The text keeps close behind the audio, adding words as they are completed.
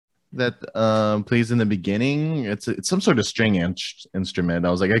that plays in the beginning. It's some sort of string instrument. I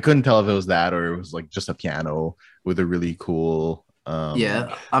was like, I couldn't tell if it was that or it was like just a piano with a really cool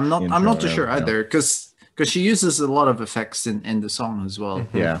Yeah, I'm not too sure either because she uses a lot of effects in the song as well.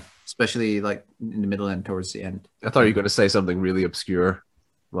 Yeah. Especially like in the middle and towards the end. I thought you were going to say something really obscure.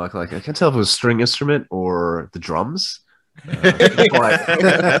 Like I can't tell if it was a string instrument or the drums. Couldn't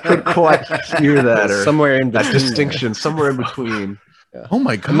quite hear that or somewhere in that between distinction, somewhere in between. Yeah. Oh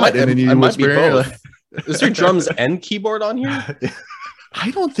my god! It might be both. Is there drums and keyboard on here?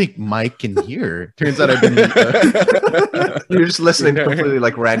 I don't think Mike can hear. Turns out I've been. You're just listening to completely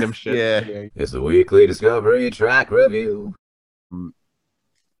like random shit. Yeah. It's the weekly Discovery Track Review.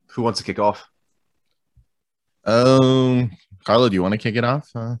 Who wants to kick off? Carlo, do you want to kick it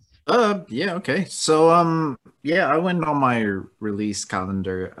off? Yeah, okay. So yeah, I went on my release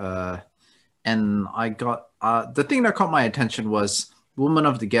calendar and I got the thing that caught my attention was Woman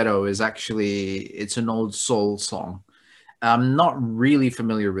of the Ghetto is actually it's an old soul song. I'm not really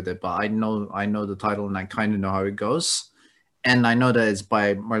familiar with it, but I know the title and I kind of know how it goes. And I know that it's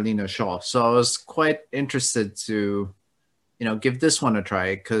by Marlena Shaw. So I was quite interested to, give this one a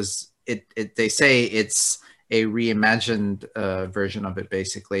try because they say it's a reimagined version of it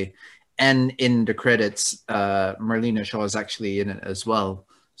basically. And in the credits, Marlena Shaw is actually in it as well.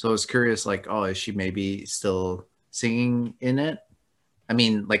 So I was curious, like, oh, is she maybe still singing in it? I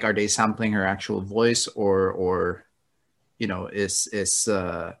mean, like, are they sampling her actual voice or is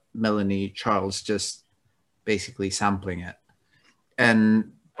Melanie Charles just basically sampling it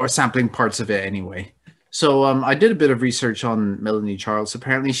or sampling parts of it anyway? So I did a bit of research on Melanie Charles.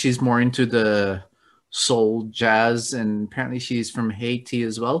 Apparently she's more into the soul jazz and apparently she's from Haiti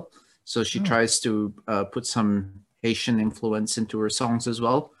as well. So she tries to put some Haitian influence into her songs as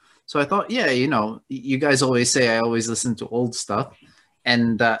well. So I thought, yeah, you guys always say I always listen to old stuff.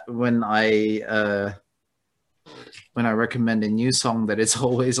 And when I recommend a new song that it's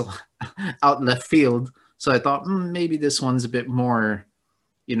always out left field. So I thought maybe this one's a bit more,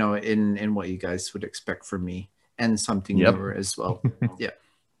 in what you guys would expect from me and something newer as well. Yeah.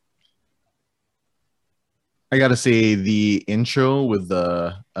 I gotta say the intro with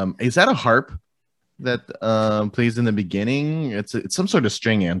the is that a harp that plays in the beginning? It's some sort of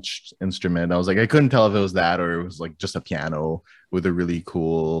string instrument. I was like, I couldn't tell if it was that or it was like just a piano with a really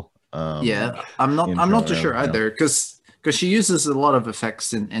cool yeah, I'm not too sure either because she uses a lot of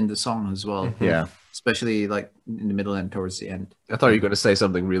effects in the song as well. Yeah, especially like in the middle and towards the end. I thought you were going to say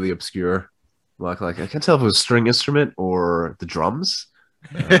something really obscure. Like I can't tell if it was a string instrument or the drums.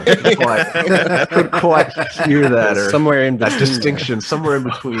 Couldn't quite hear that or somewhere in that distinction, somewhere in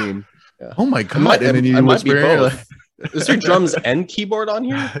between. Yeah. Oh my god! It might be both. Is there drums and keyboard on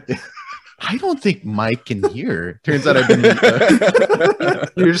here? I don't think Mike can hear. Turns out I've been.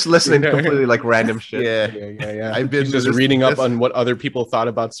 You're just listening to completely like random shit. Yeah. I've been just reading up on what other people thought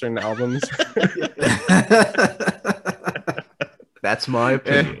about certain albums. That's my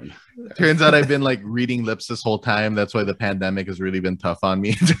opinion. Turns out I've been like reading lips this whole time. That's why the pandemic has really been tough on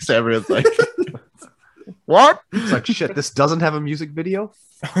me. Just everyone's like, what? It's like, shit, this doesn't have a music video?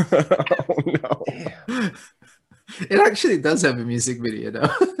 Oh, no. It actually does have a music video, though.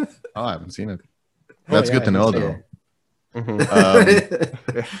 Oh, I haven't seen it. That's good to know, though.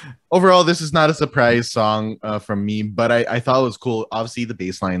 Mm-hmm. Overall, this is not a surprise song from me, but I thought it was cool. Obviously, the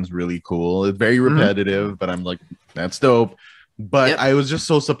bass line's really cool. It's very repetitive, but I'm like, that's dope. But I was just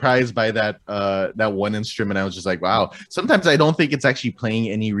so surprised by that one instrument. I was just like, wow. Sometimes I don't think it's actually playing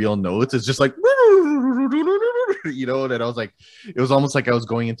any real notes. It's just like, and I was like, it was almost like I was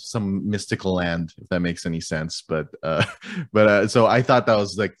going into some mystical land, if that makes any sense. But so I thought that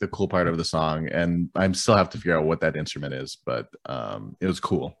was like the cool part of the song, and I still have to figure out what that instrument is. But it was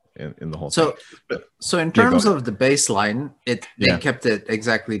cool in the whole thing. So in terms of the bass line, they kept it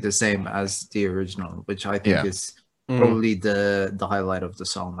exactly the same as the original, which I think is probably the highlight of the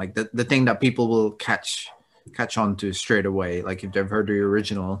song, like the thing that people will catch on to straight away, like if they've heard the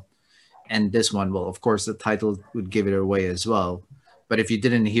original and this one, well, of course the title would give it away as well, but if you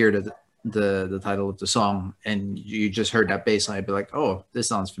didn't hear the title of the song and you just heard that bass line, you'd be like, oh, this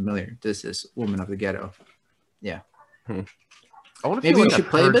sounds familiar, this is Woman of the Ghetto. Maybe we should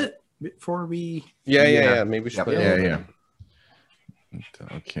play a bit before we maybe we should play yeah.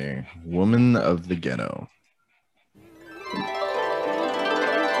 Okay, Woman of the Ghetto.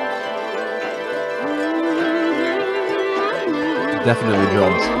 Definitely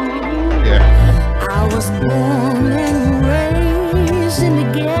drums. Yeah. I was born and raised in the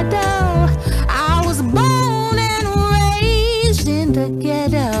ghetto. I was born and raised in the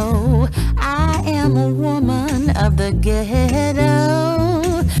ghetto. I am a woman of the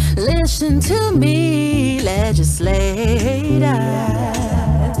ghetto. Listen to me, legislator.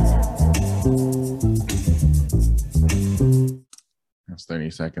 That's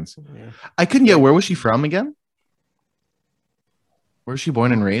 30 seconds. I couldn't get, where was she from again? Where was she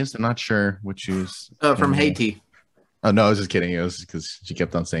born and raised? I'm not sure what she was. From Haiti. Oh, no, I was just kidding. It was because she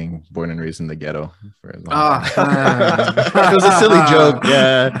kept on saying born and raised in the ghetto for a long time. It was a silly joke.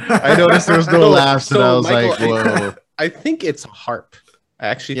 Yeah. I noticed there was no laughs, and I was Michael, like, whoa. I think it's harp. I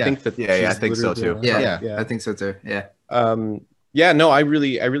actually think that. Yeah, I think so too. Yeah, I think so too. Yeah. Yeah, no, I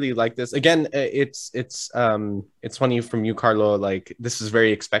really like this. Again, it's funny from you, Carlo. Like, this is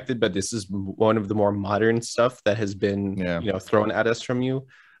very expected, but this is one of the more modern stuff that has been thrown at us from you.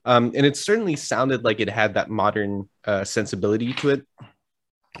 And it certainly sounded like it had that modern sensibility to it,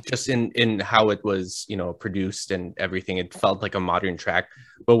 just in how it was, produced and everything. It felt like a modern track,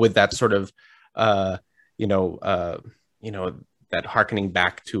 but with that sort of, that harkening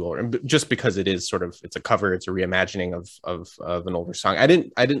back to, or just because it is sort of, it's a cover, it's a reimagining of an older song. I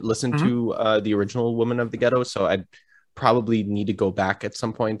didn't listen to the original Woman of the Ghetto, so I'd probably need to go back at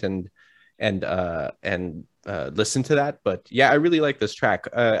some point and listen to that. But yeah, I really like this track.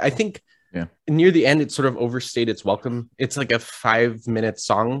 I think near the end it sort of overstayed its welcome. It's like a 5-minute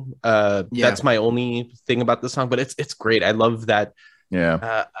song. That's my only thing about the song, but it's great. I love that.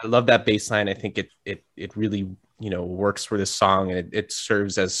 I love that bass line. I think it really works for this song, and it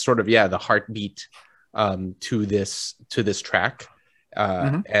serves as sort of the heartbeat to this track.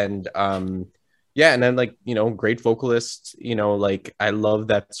 And then great vocalists. Like, I love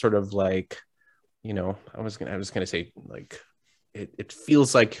that sort of like, I was gonna say, like, it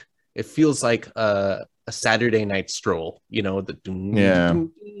feels like a Saturday night stroll,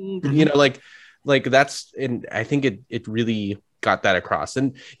 like that's, and I think it really got that across.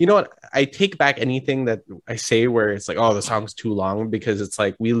 And you know what, I take back anything that I say where it's like, oh, the song's too long, because it's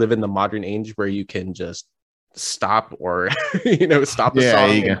like we live in the modern age where you can just stop or stop a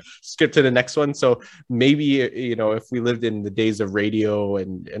song and skip to the next one. So maybe if we lived in the days of radio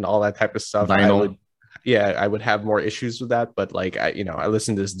and all that type of stuff, I would have more issues with that. But like, I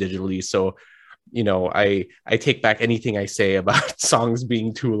listen to this digitally, so I take back anything I say about songs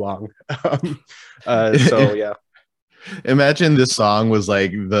being too long. So yeah. Imagine this song was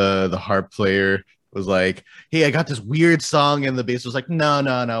like the harp player was like, hey, I got this weird song, and the bass was like, no,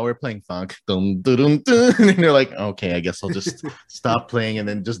 we're playing funk. Dun, dun, dun, dun. And they're like, okay, I guess I'll just stop playing, and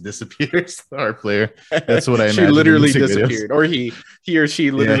then just disappears the harp player. That's what I imagine. She literally disappeared, or he or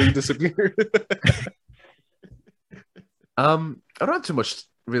she literally disappeared. I don't have too much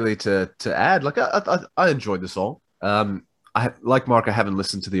really to add. Like, I enjoyed the song. I like Mark, I haven't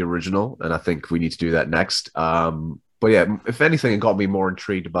listened to the original, and I think we need to do that next. But yeah, if anything, it got me more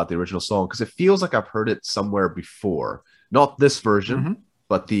intrigued about the original song, because it feels like I've heard it somewhere before. Not this version,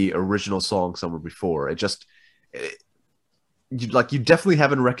 but the original song somewhere before. You definitely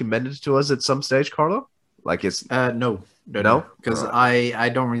haven't recommended it to us at some stage, Carlo? Like, it's no, because I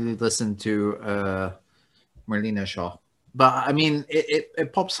don't really listen to Marlena Shaw. But I mean,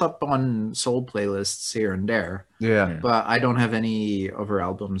 it pops up on soul playlists here and there. Yeah. But I don't have any other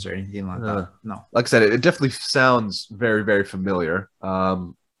albums or anything like that. No. Like I said, it definitely sounds very, very familiar.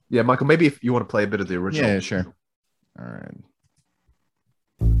 Yeah, Michael, maybe if you want to play a bit of the original. Yeah, sure. All right.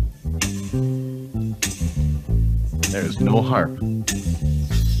 There's no harp.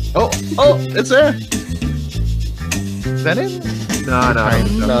 Oh, it's there. Is that it? No,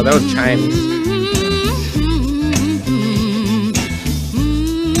 that was Chinese.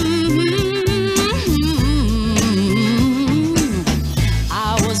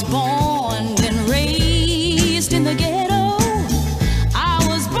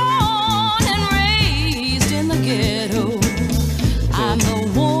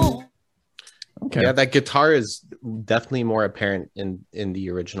 Okay. Yeah, that guitar is definitely more apparent in the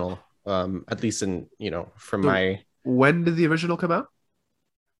original, at least in from my. When did the original come out?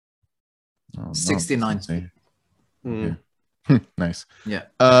 69. Yeah. Nice. Yeah.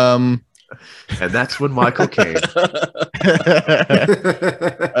 And that's when Michael came.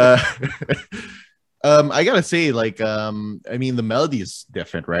 I gotta say, like, I mean, the melody is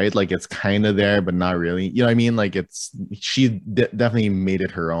different, right? Like, it's kind of there, but not really. You know what I mean? Like, she definitely made it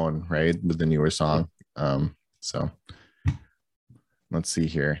her own, right, with the newer song. So let's see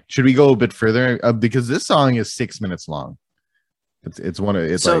here. Should we go a bit further? Because this song is 6 minutes long. It's one of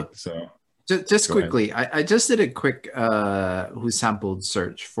it's so, like so. Just quickly, I just did a quick who sampled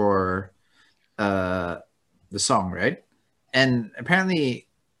search for the song, right? And apparently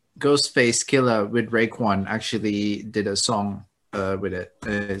Ghostface Killer with Raekwon actually did a song with it.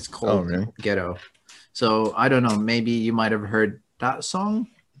 It's called Ghetto. So I don't know, maybe you might have heard that song.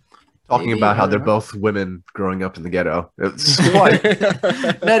 talking about how they're both women growing up in the ghetto. It's quite,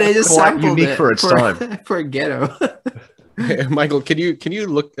 No, they just quite sampled unique it for its time. for Ghetto. Michael, can you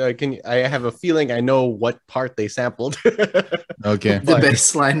look? I have a feeling I know what part they sampled. Okay. The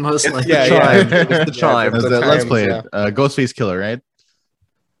bass line most likely. Yeah, Chime. yeah. It's the chime. the Let's chimes, play yeah. it. Ghostface Killer, right?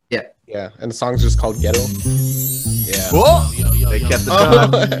 Yeah, and the song's just called Ghetto. Yeah. Whoa! They kept the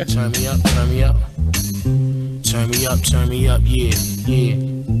time. Turn me up, turn me up. Turn me up, turn me up, yeah, yeah.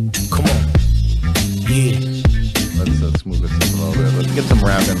 Come on. Yeah, Let's move this in a little bit. Let's get some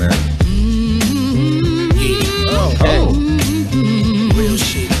rap in there. yeah. Oh, Real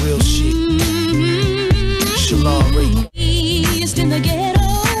shit, real shit. Shalom, Ray. Raised in the ghetto.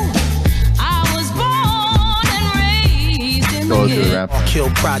 I was born and raised in Go the to the ghetto. rap. Kill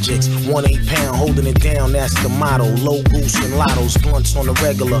projects, 1-8 pound, holding it down, that's the motto. Low boost and lottos, blunts on the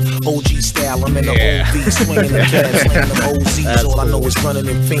regular. OG style, I'm in the OV, swinging the cabs, slinging them OZs. All I know is running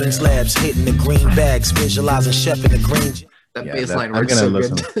in fiends labs, hitting the green bags, visualizing chef in the green. That Yeah, bass that- line I'm works gonna so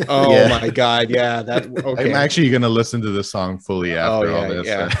listen. good. oh Yeah. my God, yeah. That okay. I'm actually gonna listen to this song fully after Oh, all yeah, this.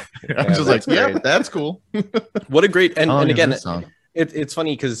 yeah. I'm Yeah, just like, that's yeah, great. that's cool. What a great and Oh, yeah, again, this song. it's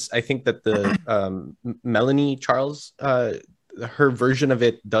funny because I think that the Melanie Charles, her version of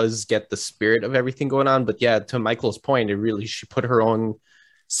it does get the spirit of everything going on. But yeah, to Michael's point, it really she put her own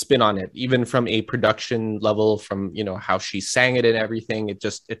spin on it, even from a production level, from how she sang it and everything. It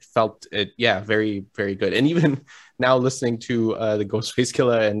felt very, very good. And even now listening to the Ghostface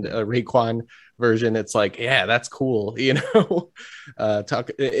Killer and Raekwon version, it's like, yeah, that's cool. And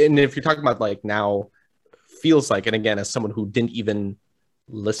if you're talking about like now feels like, and again, as someone who didn't even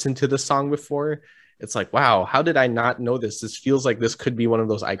listen to the song before, it's like, wow, how did I not know this? This feels like this could be one of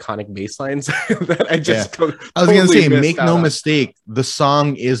those iconic bass lines that I just I was totally gonna say, missed make out no on. mistake, the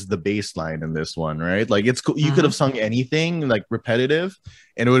song is the bass line in this one, right? Like it's cool. You could have sung anything like repetitive,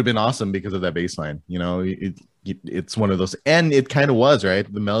 and it would have been awesome because of that bass line. It's one of those, and it kind of was,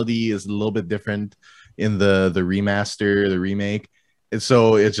 right? The melody is a little bit different in the remaster, the remake. And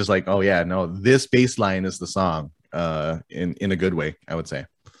so it's just like, oh yeah, no, this bass line is the song, in a good way, I would say.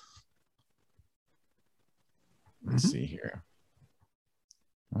 Let's see here.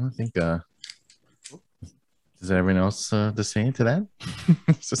 I think does everyone else to say to that?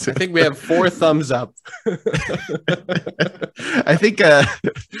 I think we have 4 thumbs up. I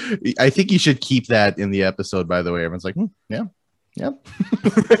think you should keep that in the episode, by the way. Everyone's like, yeah.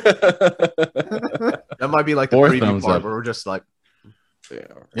 That might be like the 4 preview thumbs part up. where we're just like, Yeah.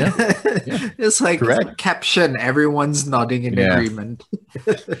 It's like Correct. caption, everyone's nodding in Yeah. agreement.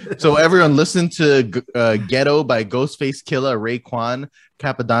 So everyone listen to Ghetto by Ghostface Killer, Raekwon,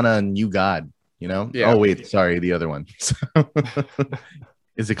 Capadonna, and You God. Yeah. Oh wait, sorry, the other one.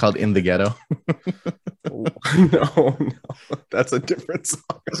 Is it called In the Ghetto? No, that's a different song.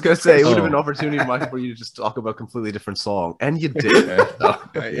 I was gonna say it would have been Oh. an opportunity, Michael, for you to just talk about a completely different song, and you did.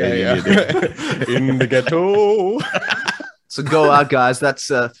 Yeah. In the ghetto. So go out, guys. That's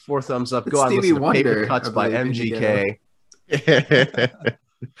 4 thumbs up. It's Go out and Stevie listen to Paper Wonder, Cuts I by believe, in the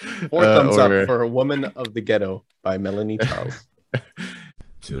MGK. 4 thumbs or- up for A Woman of the Ghetto by Melanie Charles.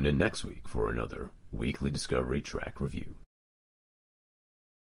 Tune in next week for another weekly Discovery Track Review.